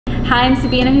Hi, I'm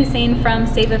Sabina Hussein from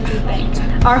Seva Food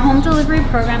Bank. Our home delivery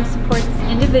program supports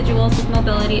individuals with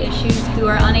mobility issues who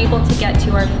are unable to get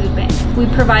to our food bank. We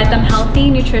provide them healthy,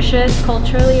 nutritious,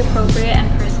 culturally appropriate, and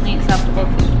personally acceptable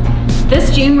food.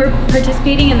 This June, we're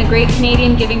participating in the Great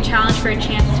Canadian Giving Challenge for a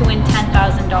chance to win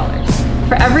 $10,000.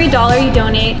 For every dollar you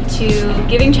donate to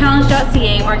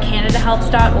givingchallenge.ca or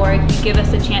CanadaHelps.org, you give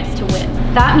us a chance to win.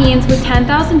 That means with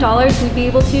 $10,000, we'd be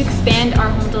able to expand our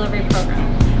home delivery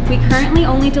program. We currently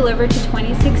only deliver to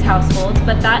 26 households,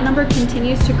 but that number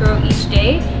continues to grow each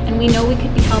day, and we know we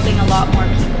could be helping a lot more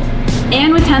people.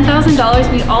 And with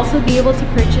 $10,000, we'd also be able to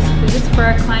purchase foods for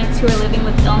our clients who are living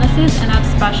with illnesses and have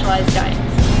specialized diets.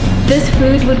 This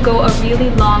food would go a really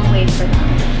long way for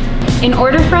them. In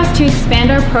order for us to expand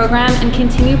our program and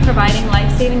continue providing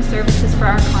life-saving services for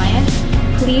our clients,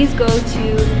 please go to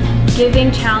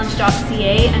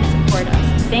givingchallenge.ca and support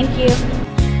us. Thank you.